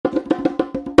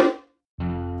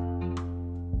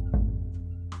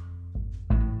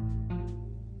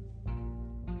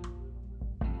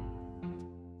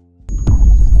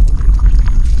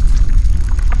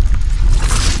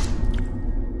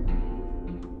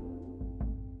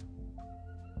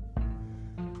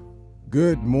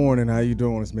Good morning. How you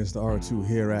doing? It's Mr. R2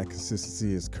 here at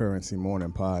Consistency is Currency Morning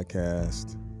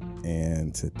Podcast.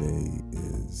 And today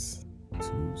is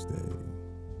Tuesday.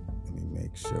 Let me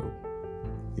make sure.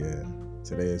 Yeah,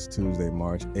 today is Tuesday,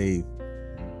 March 8th.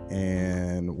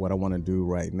 And what I want to do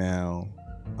right now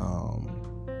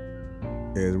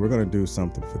is we're going to do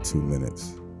something for 2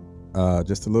 minutes.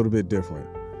 Just a little bit different.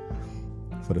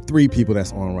 For the 3 people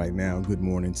that's on right now, good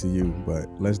morning to you. But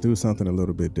let's do something a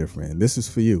little bit different. And this is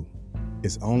for you.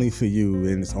 It's only for you,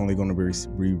 and it's only going to be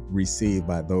received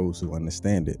by those who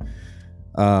understand it.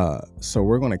 So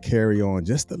we're going to carry on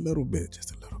just a little bit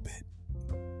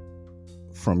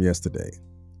from yesterday.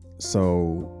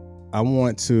 So I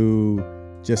want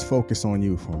to just focus on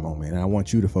you for a moment, and I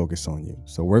want you to focus on you.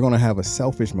 So we're going to have a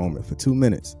selfish moment for 2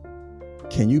 minutes.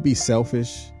 Can you be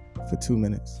selfish for 2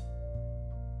 minutes?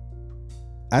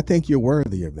 I think you're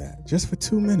worthy of that. Just for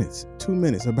 2 minutes, 2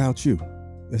 minutes about you.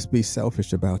 Let's be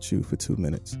selfish about you for 2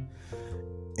 minutes.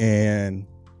 And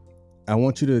I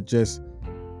want you to just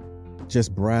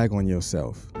brag on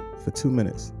yourself for 2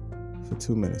 minutes. For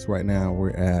 2 minutes. Right now we're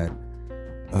at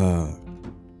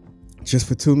just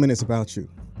for 2 minutes about you.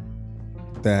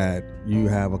 That you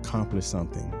have accomplished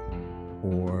something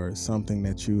or something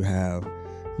that you have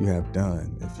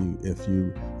done. If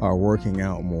you are working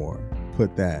out more,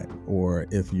 put that. Or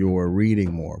if you're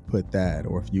reading more, put that.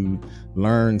 Or if you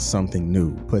learn something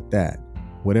new, put that.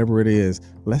 Whatever it is,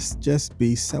 let's just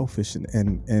be selfish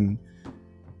and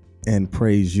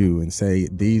praise you and say,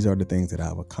 these are the things that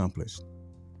I've accomplished.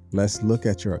 Let's look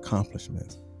at your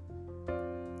accomplishments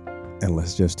and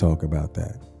let's just talk about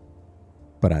that.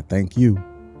 But I thank you.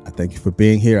 I thank you for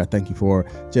being here. I thank you for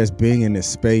just being in this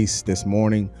space this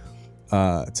morning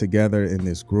together in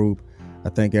this group. I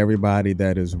thank everybody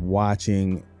that is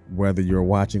watching, whether you're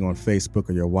watching on Facebook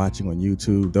or you're watching on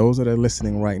YouTube. Those that are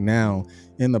listening right now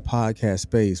in the podcast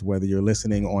space, whether you're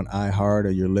listening on iHeart or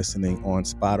you're listening on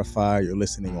Spotify, you're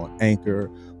listening on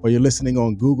Anchor, or you're listening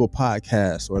on Google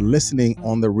Podcasts, or listening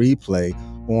on the replay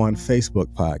on Facebook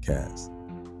Podcasts.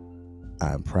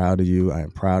 I'm proud of you. I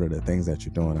am proud of the things that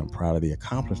you're doing. I'm proud of the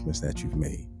accomplishments that you've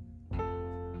made.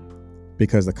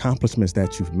 Because accomplishments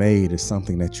that you've made is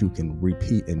something that you can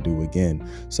repeat and do again.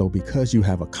 So because you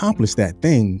have accomplished that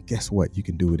thing, guess what? You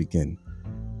can do it again.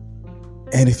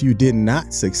 And if you did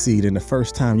not succeed in the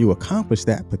first time you accomplished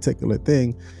that particular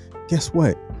thing, guess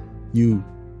what? You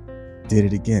did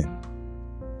it again.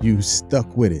 You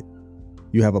stuck with it.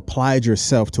 You have applied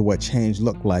yourself to what change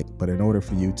looked like. But in order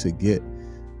for you to get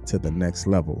to the next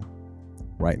level,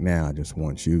 right now, I just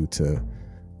want you to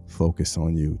focus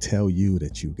on you. Tell you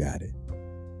that you got it.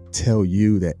 Tell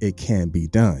you that it can be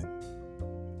done.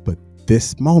 But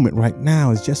this moment right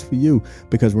now is just for you.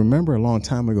 Because remember, a long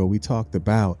time ago, we talked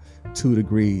about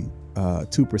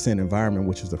 2% environment,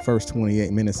 which is the first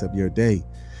 28 minutes of your day.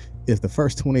 If the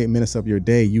first 28 minutes of your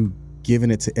day, you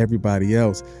giving it to everybody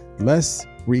else, let's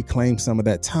reclaim some of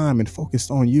that time and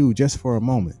focus on you just for a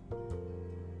moment.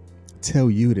 Tell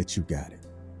you that you got it.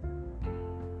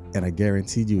 And I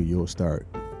guarantee you'll start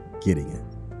getting it.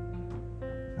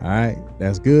 All right,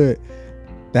 that's good.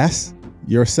 That's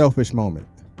your selfish moment.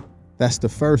 That's the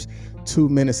first 2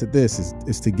 minutes of this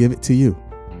is to give it to you.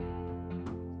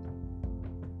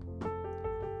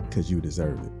 Because you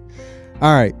deserve it.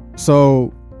 All right,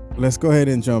 so let's go ahead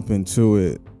and jump into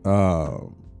it.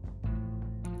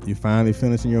 You finally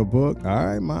finishing your book? All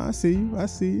right, Ma, I see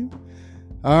you.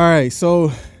 All right,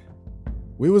 so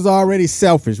we was already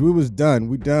selfish. We was done.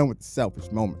 We done with the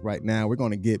selfish moment. Right now, we're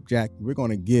going to get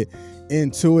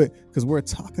into it because we're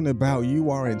talking about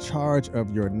you are in charge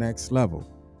of your next level.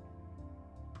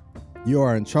 You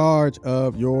are in charge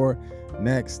of your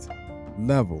next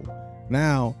level.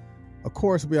 Now, of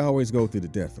course, we always go through the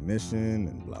definition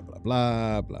and blah, blah,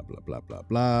 blah, blah, blah, blah, blah,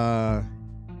 blah.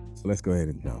 So let's go ahead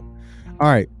and jump. All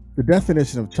right. The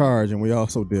definition of charge, and we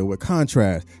also deal with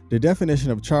contrast. The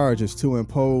definition of charge is to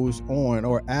impose on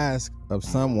or ask of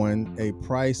someone a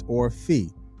price or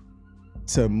fee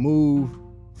to move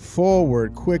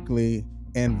forward quickly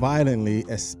and violently,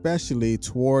 especially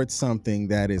towards something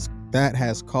that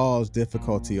has caused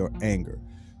difficulty or anger.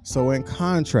 So in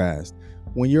contrast,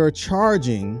 when you're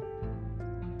charging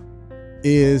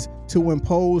is to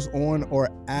impose on or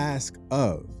ask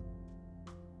of.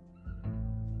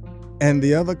 And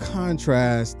the other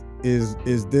contrast is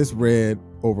this red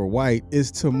over white,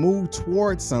 is to move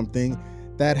towards something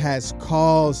that has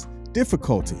caused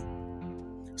difficulty.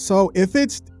 So if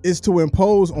it's to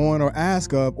impose on or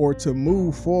ask of, or to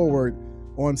move forward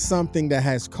on something that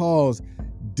has caused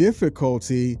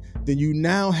difficulty, then you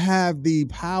now have the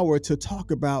power to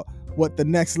talk about what the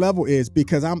next level is,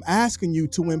 because I'm asking you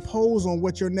to impose on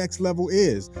what your next level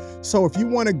is. So if you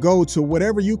want to go to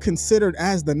whatever you considered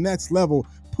as the next level,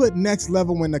 put next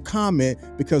level in the comment,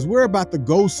 because we're about to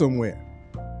go somewhere.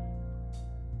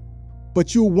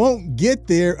 But you won't get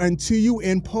there until you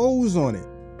impose on it.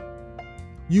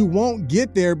 You won't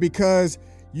get there because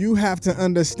you have to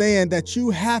understand that you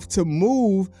have to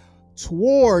move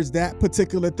towards that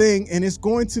particular thing, and it's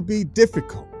going to be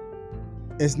difficult.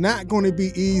 It's not going to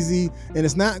be easy, and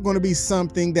it's not going to be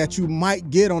something that you might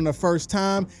get on the first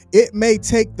time. It may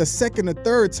take the second or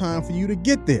third time for you to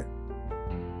get there.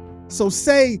 So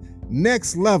say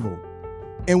next level,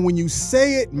 and when you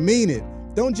say it, mean it.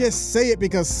 Don't just say it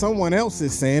because someone else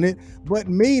is saying it, but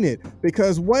mean it,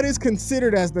 because what is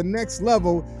considered as the next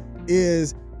level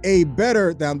is a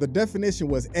better, now the definition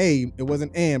was a, it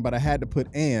wasn't and, but I had to put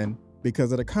and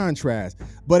because of the contrast,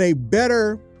 but a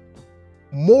better,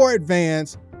 more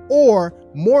advanced, or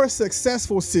more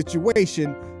successful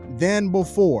situation than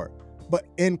before. But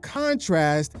in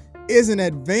contrast is an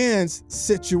advanced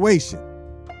situation.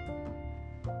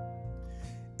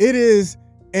 It is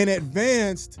an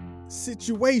advanced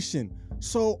situation.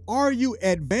 So are you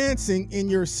advancing in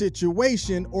your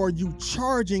situation, or are you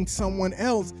charging someone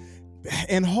else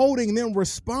and holding them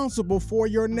responsible for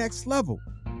your next level?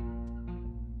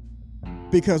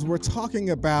 Because we're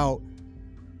talking about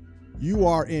you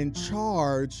are in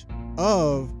charge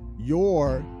of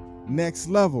your next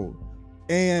level.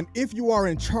 And if you are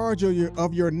in charge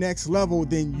of your next level,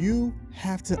 then you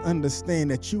have to understand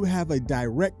that you have a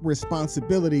direct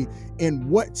responsibility in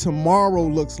what tomorrow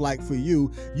looks like for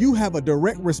you. You have a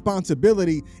direct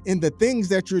responsibility in the things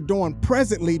that you're doing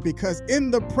presently, because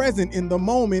in the present, in the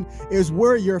moment, is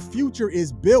where your future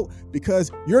is built,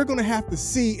 because you're going to have to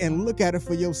see and look at it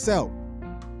for yourself.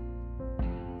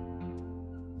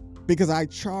 Because I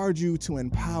charge you to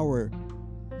empower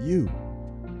you.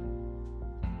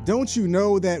 Don't you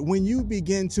know that when you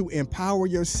begin to empower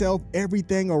yourself,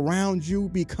 everything around you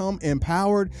become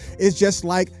empowered? It's just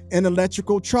like an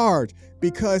electrical charge.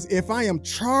 Because if I am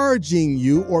charging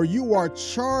you, or you are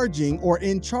charging or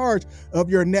in charge of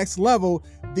your next level,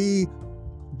 the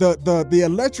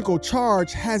electrical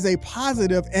charge has a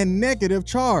positive and negative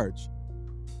charge.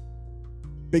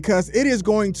 Because it is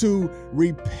going to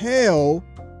repel,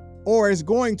 or is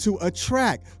going to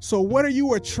attract. So what are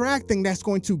you attracting that's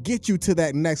going to get you to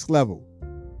that next level?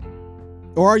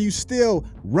 Or are you still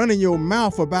running your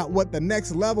mouth about what the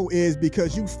next level is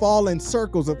because you fall in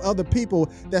circles of other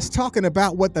people that's talking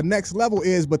about what the next level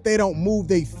is, but they don't move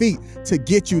their feet to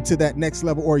get you to that next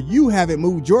level, or you haven't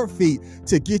moved your feet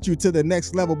to get you to the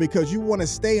next level because you want to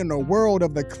stay in the world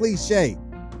of the cliche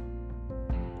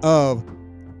of,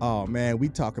 oh man, we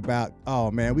talk about,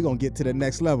 oh man, we're going to get to the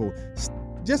next level.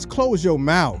 Just close your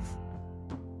mouth.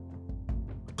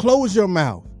 Close your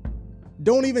mouth.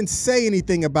 Don't even say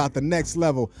anything about the next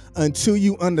level until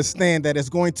you understand that it's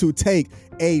going to take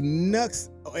a next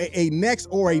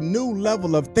or a new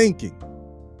level of thinking.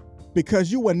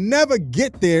 Because you will never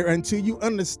get there until you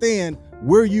understand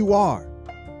where you are.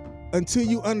 Until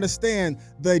you understand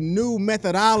the new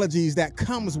methodologies that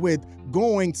comes with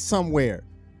going somewhere.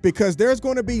 Because there's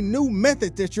going to be new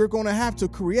methods that you're going to have to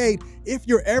create if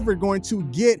you're ever going to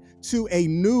get to a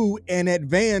new and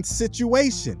advanced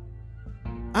situation.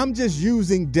 I'm just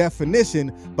using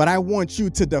definition, but I want you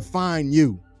to define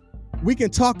you. We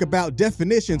can talk about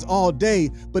definitions all day,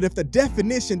 but if the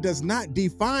definition does not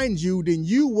define you, then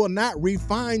you will not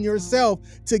refine yourself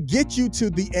to get you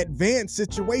to the advanced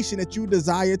situation that you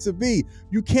desire to be.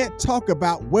 You can't talk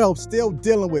about wealth still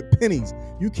dealing with pennies.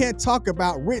 You can't talk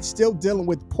about rich still dealing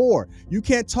with poor. You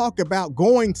can't talk about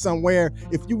going somewhere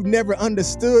if you never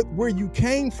understood where you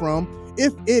came from,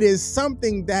 if it is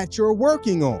something that you're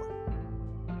working on.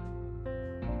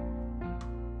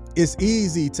 It's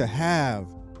easy to have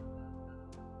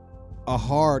a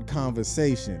hard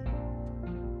conversation,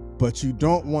 but you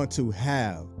don't want to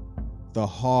have the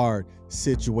hard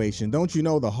situation. Don't you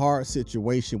know the hard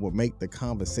situation will make the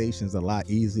conversations a lot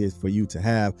easier for you to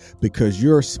have, because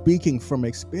you're speaking from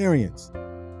experience.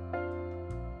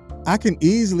 I can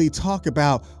easily talk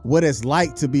about what it's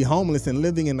like to be homeless and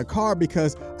living in the car,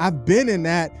 because I've been in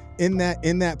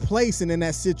that place and in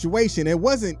that situation. It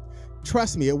wasn't,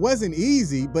 trust me, it wasn't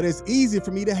easy, but it's easy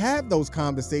for me to have those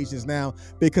conversations now,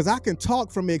 because I can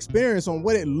talk from experience on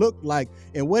what it looked like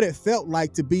and what it felt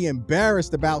like to be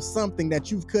embarrassed about something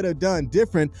that you could have done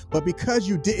different. But because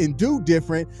you didn't do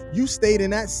different, you stayed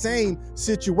in that same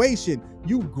situation.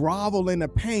 You grovel in the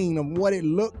pain of what it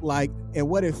looked like and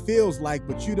what it feels like,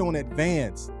 but you don't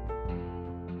advance.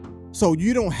 So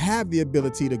you don't have the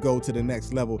ability to go to the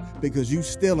next level because you're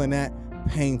still in that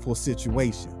painful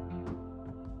situation.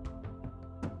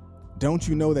 Don't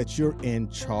you know that you're in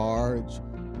charge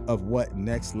of what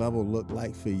next level look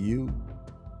like for you?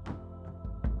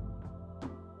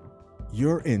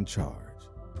 You're in charge,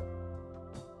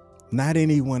 not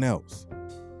anyone else.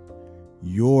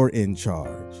 You're in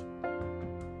charge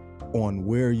on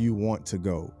where you want to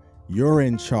go. You're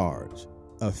in charge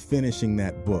of finishing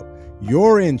that book.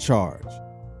 You're in charge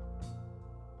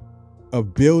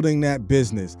of building that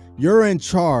business. You're in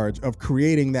charge of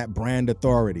creating that brand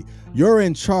authority. You're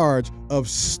in charge of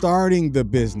starting the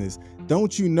business.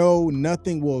 Don't you know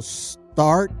nothing will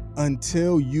start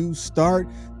until you start?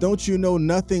 Don't you know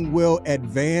nothing will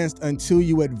advance until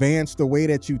you advance the way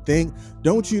that you think?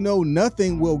 Don't you know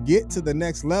nothing will get to the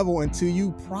next level until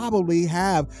you probably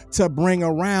have to bring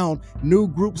around new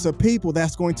groups of people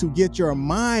that's going to get your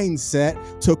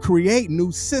mindset to create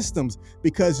new systems,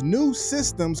 because new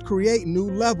systems create new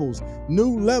levels.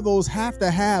 New levels have to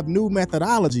have new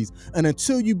methodologies. And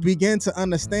until you begin to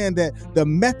understand that the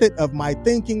method of my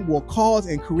thinking will cause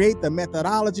and create the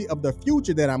methodology of the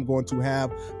future that I'm going to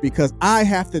have, because I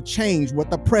have to change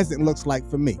what the present looks like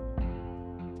for me.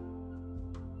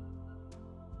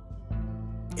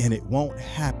 And it won't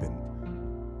happen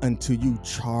until you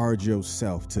charge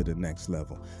yourself to the next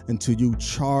level, until you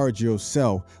charge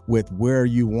yourself with where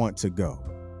you want to go.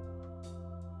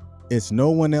 It's no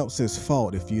one else's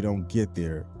fault if you don't get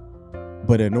there,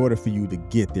 but in order for you to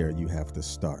get there, you have to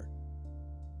start.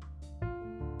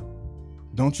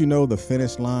 Don't you know the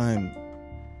finish line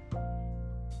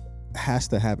has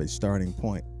to have a starting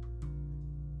point?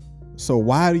 So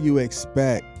why do you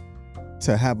expect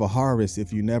to have a harvest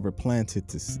if you never planted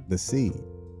the seed?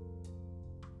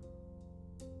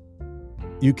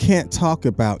 You can't talk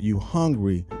about you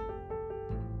hungry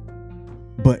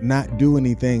but not do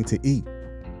anything to eat.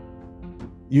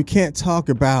 You can't talk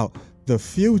about the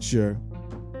future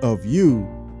of you,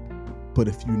 but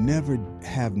if you never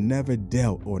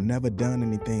dealt or never done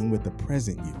anything with the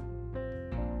present you.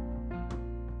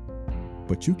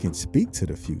 But you can speak to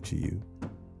the future you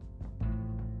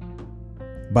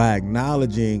by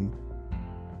acknowledging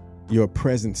your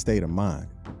present state of mind,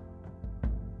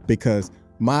 because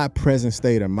my present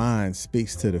state of mind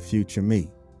speaks to the future me.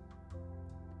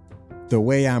 The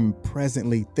way I'm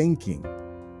presently thinking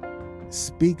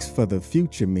speaks for the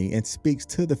future me and speaks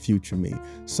to the future me.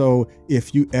 So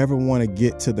if you ever want to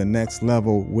get to the next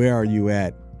level, where are you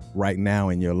at right now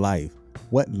in your life?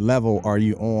 What level are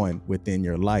you on within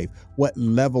your life? What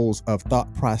levels of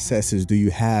thought processes do you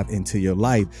have into your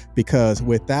life? Because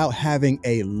without having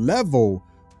a level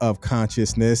of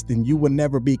consciousness, then you will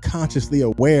never be consciously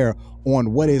aware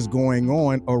on what is going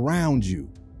on around you.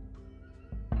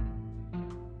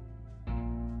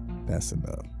 That's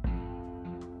enough.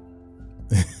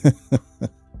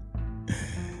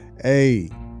 Hey,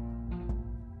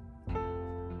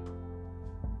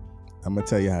 I'm gonna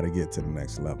tell you how to get to the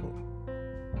next level.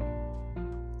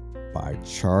 By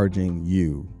charging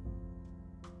you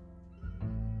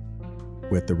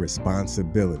with the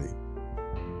responsibility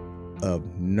of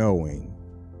knowing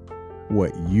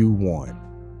what you want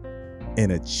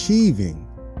and achieving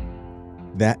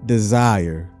that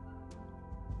desire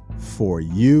for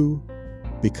you.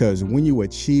 Because when you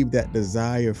achieve that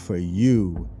desire for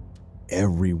you,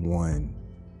 everyone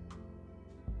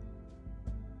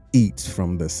eats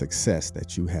from the success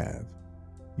that you have.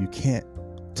 You can't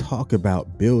talk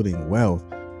about building wealth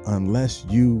unless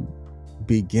you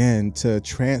begin to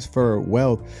transfer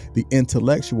wealth, the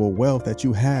intellectual wealth that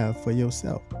you have for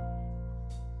yourself.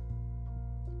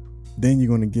 Then you're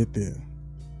going to get there.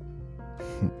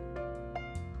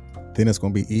 Then it's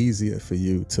going to be easier for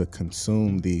you to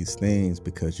consume these things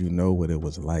because you know what it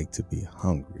was like to be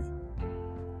hungry.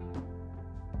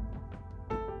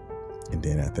 And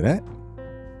then after that,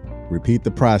 repeat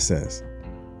the process.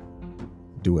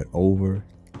 Do it over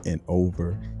and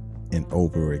over and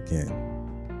over again.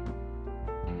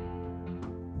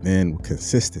 Then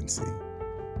consistency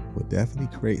will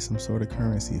definitely create some sort of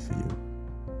currency for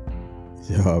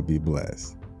you. Y'all be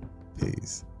blessed.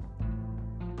 Peace.